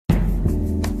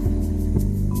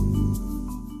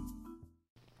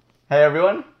Hey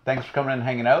everyone, thanks for coming and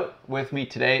hanging out. With me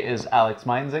today is Alex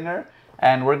Meinzinger,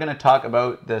 and we're going to talk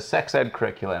about the sex ed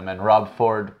curriculum and Rob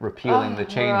Ford repealing the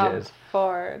changes. Rob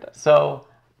Ford. So,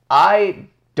 I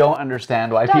don't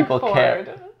understand why Doug people Ford.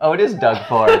 care. Oh, it is Doug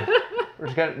Ford. We're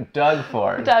just going Doug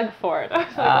Ford. Doug Ford.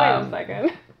 I was like, wait a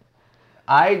second.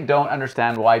 I don't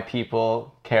understand why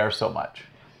people care so much.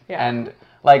 Yeah. And,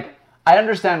 like, I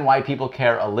understand why people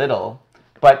care a little,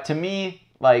 but to me,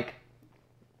 like,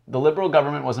 the Liberal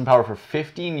government was in power for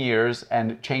 15 years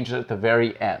and changed it at the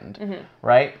very end,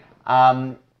 right?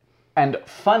 And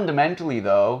fundamentally,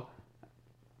 though,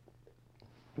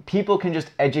 people can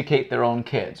just educate their own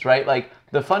kids, right? Like,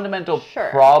 the fundamental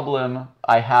problem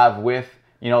I have with,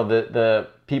 the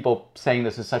people saying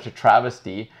this is such a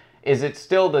travesty is it's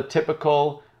still the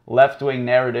typical left-wing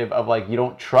narrative of, like, you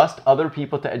don't trust other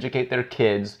people to educate their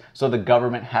kids, so the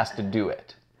government has to do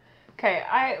it. Okay,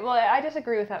 I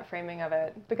disagree with that framing of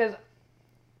it because,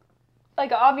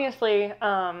 like, obviously,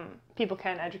 people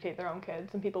can educate their own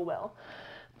kids and people will,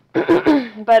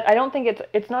 but I don't think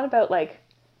it's not about, like,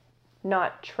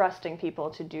 not trusting people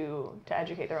to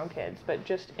educate their own kids, but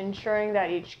just ensuring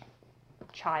that each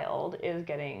child is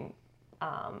getting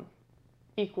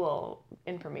equal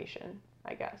information,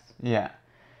 I guess. Yeah.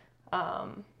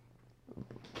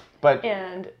 But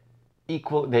and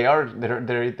they are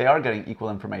getting equal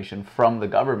information from the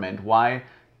government. Why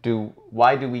do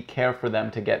we care for them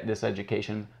to get this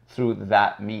education through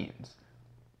that means?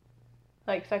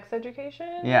 Like sex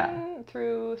education? Yeah.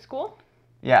 Through school?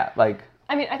 Yeah, like.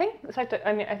 I think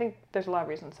there's a lot of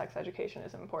reasons sex education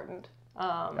is important.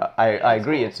 I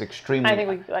agree. It's extremely. I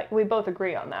think we both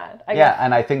agree on that. I yeah, guess.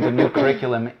 And I think the new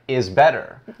curriculum is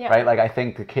better, Yeah. right? Like, I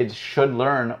think the kids should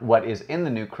learn what is in the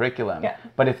new curriculum. Yeah.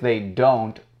 But if they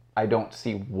don't, I don't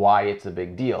see why it's a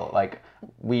big deal. Like,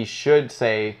 we should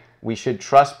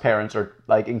trust parents or,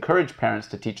 like, encourage parents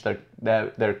to teach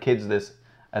their kids this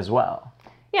as well.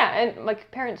 Yeah, and, like,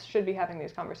 parents should be having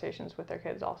these conversations with their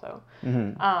kids also.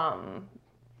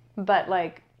 But,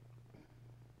 like,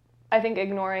 I think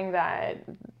ignoring that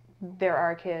there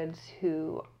are kids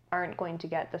who aren't going to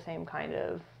get the same kind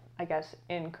of, I guess,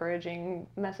 encouraging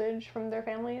message from their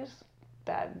families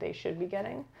that they should be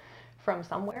getting from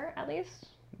somewhere, at least.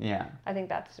 Yeah. I think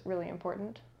that's really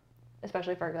important,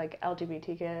 especially for, like,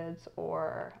 LGBT kids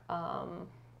or,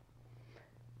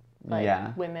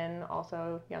 women,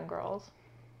 also young girls.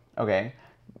 Okay.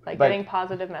 Like, getting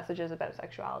positive messages about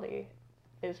sexuality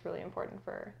is really important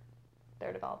for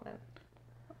their development.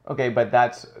 Okay, but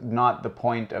that's not the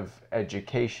point of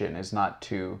education, is not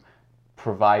to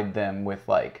provide them with,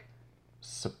 like,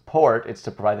 support. It's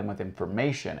to provide them with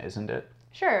information, isn't it?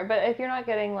 Sure, but if you're not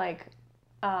getting, like,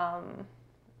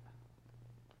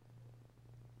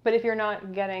 but if you're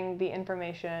not getting the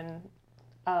information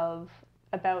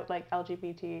about, like,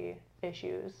 LGBT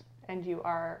issues and you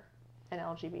are an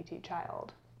LGBT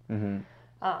child,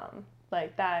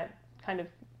 like, that kind of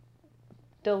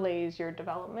delays your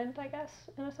development, I guess,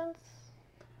 in a sense.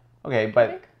 Okay,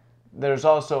 but there's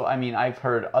also, I've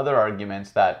heard other arguments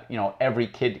that, every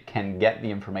kid can get the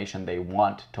information they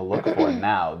want to look for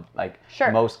now. Like,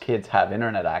 most kids have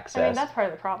internet access. That's part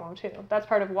of the problem, too. That's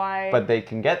part of why... But they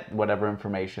can get whatever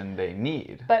information they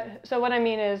need. But, so what I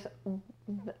mean is,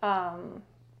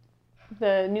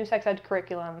 the new sex ed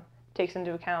curriculum takes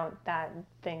into account that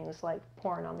things like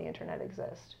porn on the internet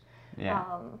exist. Yeah.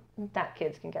 That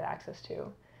kids can get access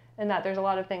to, and that there's a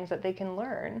lot of things that they can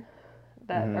learn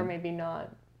that are maybe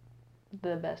not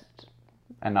the best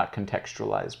and not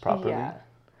contextualized properly. Yeah,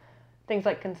 things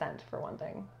like consent, for one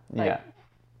thing. Like,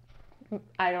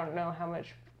 I don't know how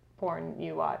much porn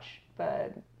you watch,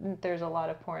 but there's a lot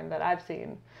of porn that I've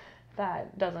seen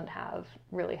that doesn't have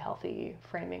really healthy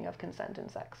framing of consent in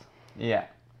sex. Yeah. I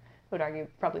would argue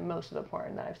probably most of the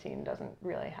porn that I've seen doesn't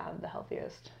really have the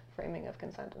healthiest framing of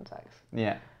consent and sex.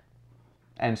 Yeah.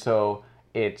 And so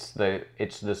it's the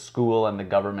school and the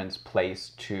government's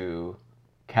place to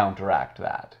counteract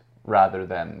that rather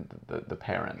than the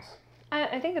parents.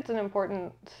 I think it's an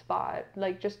important spot,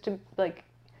 like, just to, like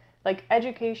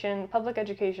education, public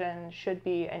education should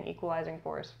be an equalizing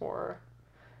force for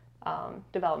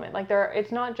development. Like,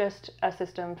 it's not just a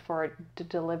system for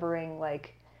delivering,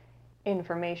 like,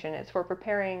 information. It's for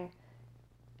preparing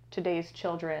today's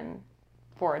children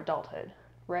for adulthood,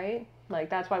 right? Like,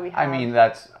 that's why we have...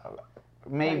 that's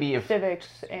maybe, like,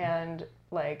 civics and,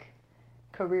 like,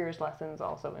 careers lessons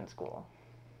also in school.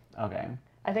 Okay.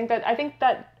 I think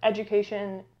that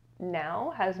education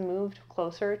now has moved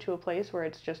closer to a place where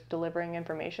it's just delivering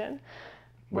information.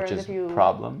 Which is a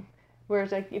problem.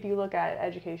 Whereas, like, if you look at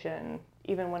education,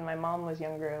 even when my mom was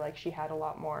younger, like, she had a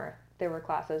lot more... There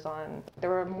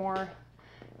were more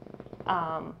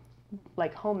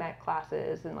like home ec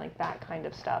classes and like that kind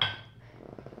of stuff,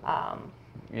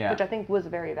 yeah. which I think was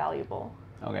very valuable.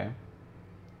 Okay.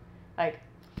 Like,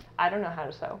 I don't know how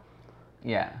to sew.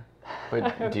 Yeah.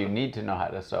 But do you need to know how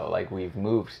to sew? Like, we've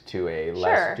moved to a Sure.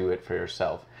 less do it for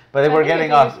yourself. But then we're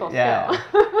getting off. Yeah.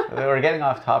 Skill. We're getting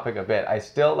off topic a bit. I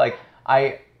still like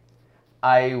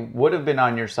I would have been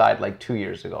on your side like 2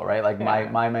 years ago, right? Like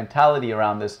my mentality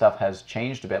around this stuff has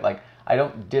changed a bit. Like, I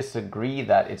don't disagree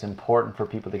that it's important for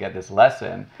people to get this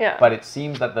lesson. Yeah. But it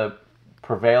seems that the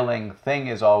prevailing thing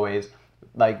is always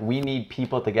like, we need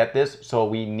people to get this, so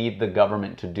we need the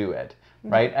government to do it,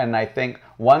 right? And I think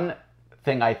one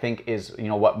thing I think is,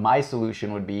 what my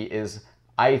solution would be is,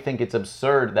 I think it's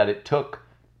absurd that it took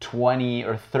 20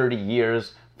 or 30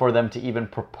 years for them to even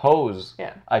propose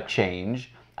a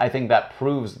change. I think that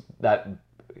proves that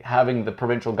having the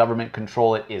provincial government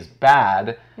control it is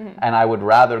bad, and I would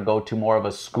rather go to more of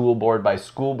a school board by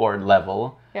school board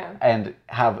level and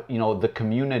have the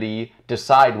community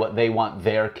decide what they want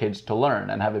their kids to learn,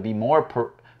 and have it be more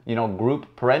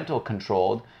group parental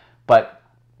controlled. But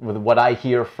with what I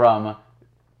hear from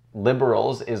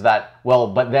liberals is that, well,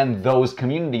 but then those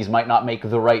communities might not make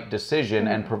the right decision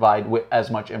and provide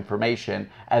as much information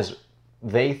as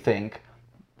they think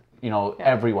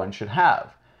everyone should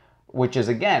have, which is,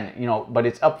 again, but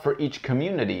it's up for each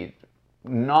community,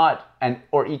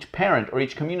 or each parent or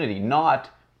each community, not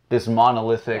this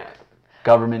monolithic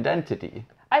government entity.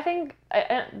 I think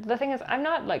the thing is, I'm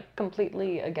not like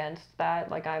completely against that.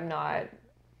 Like, I'm not.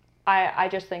 I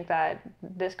just think that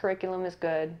this curriculum is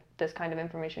good. This kind of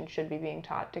information should be being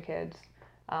taught to kids,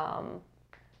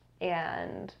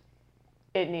 and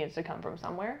it needs to come from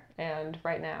somewhere. And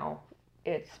right now,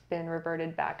 it's been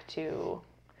reverted back to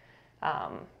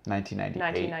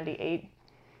 1998,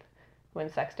 when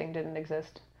sexting didn't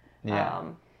exist. Yeah.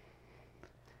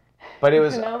 But it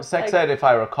was sex ed, if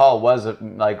I recall, was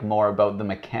like more about the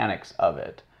mechanics of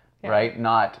it, right?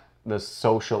 Not the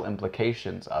social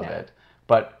implications of it.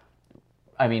 But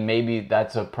I mean, maybe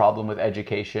that's a problem with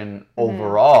education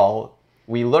overall.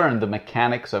 We learn the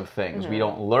mechanics of things. We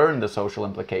don't learn the social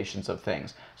implications of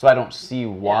things. So I don't see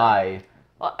why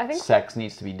I think sex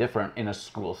needs to be different in a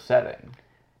school setting.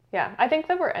 Yeah, I think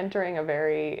that we're entering a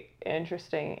very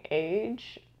interesting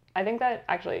age. I think that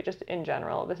actually, just in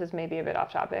general, this is maybe a bit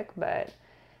off topic, but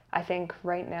I think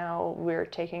right now we're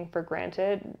taking for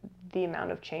granted the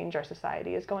amount of change our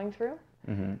society is going through.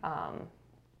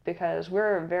 Because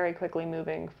we're very quickly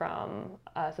moving from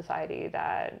a society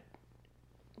that,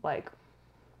 like,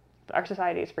 our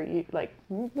society is for like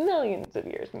millions of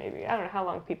years, maybe. I don't know how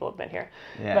long people have been here,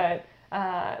 but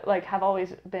like, have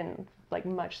always been like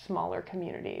much smaller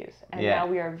communities, and now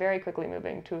we are very quickly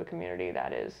moving to a community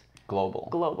that is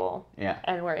global,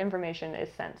 and where information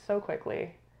is sent so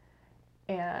quickly.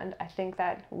 And I think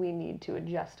that we need to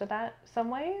adjust to that some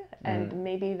way, and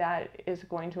maybe that is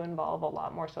going to involve a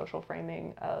lot more social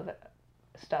framing of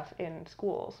stuff in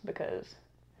schools, because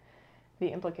the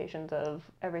implications of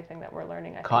everything that we're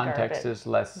learning, I think, context is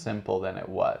less simple than it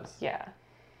was. Yeah.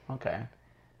 Okay.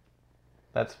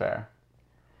 That's fair.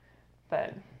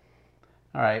 But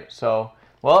all right, so,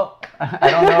 well,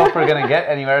 I don't know if we're going to get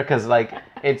anywhere, because, like,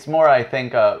 it's more, I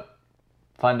think, a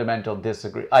fundamental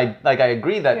disagree. I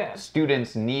agree that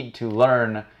students need to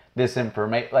learn this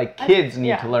information, like, kids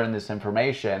need to learn this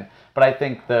information, but I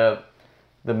think the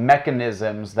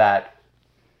mechanisms that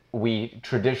we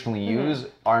traditionally use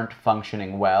aren't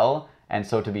functioning well, and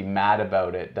so to be mad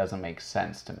about it doesn't make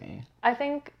sense to me. I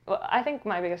think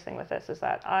my biggest thing with this is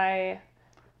that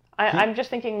I'm just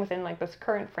thinking within, like, this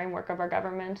current framework of our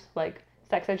government, like,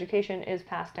 sex education is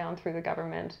passed down through the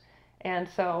government, and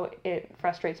so it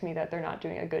frustrates me that they're not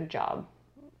doing a good job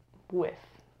with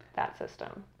that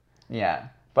system. Yeah,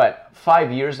 but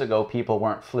 5 years ago, people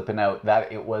weren't flipping out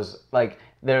that it was, like,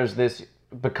 there's this,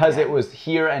 because it was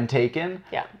here and taken,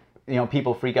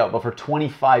 people freak out, but for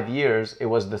 25 years, it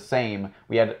was the same.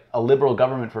 We had a liberal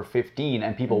government for 15,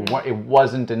 and people weren't, it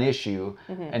wasn't an issue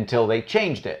until they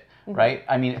changed it. Right?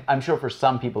 I mean, I'm sure for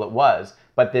some people it was,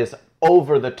 but this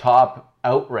over-the-top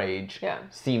outrage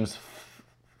seems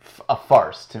a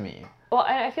farce to me. Well,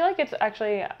 and I feel like it's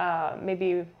actually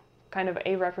maybe kind of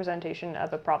a representation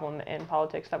of a problem in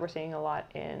politics that we're seeing a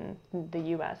lot in the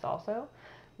U.S. also,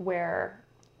 where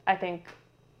I think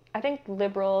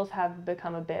liberals have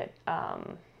become a bit,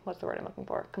 what's the word I'm looking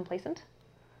for? Complacent,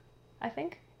 I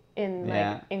think, in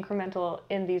like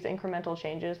these incremental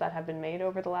changes that have been made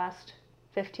over the last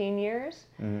 15 years.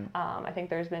 I think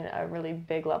there's been a really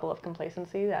big level of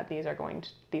complacency that these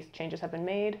changes have been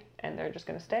made and they're just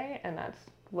going to stay, and that's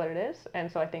what it is. And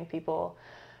so I think people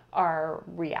are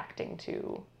reacting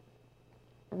to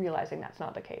realizing that's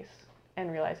not the case,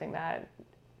 and realizing that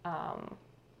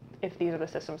if these are the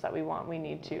systems that we want, we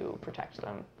need to protect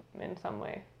them in some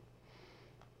way.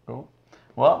 Cool.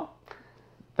 Well,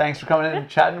 thanks for coming in and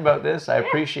chatting about this. I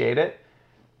appreciate it.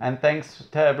 And thanks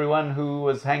to everyone who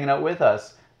was hanging out with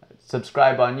us.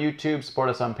 Subscribe on YouTube, support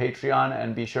us on Patreon,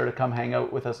 and be sure to come hang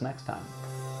out with us next time.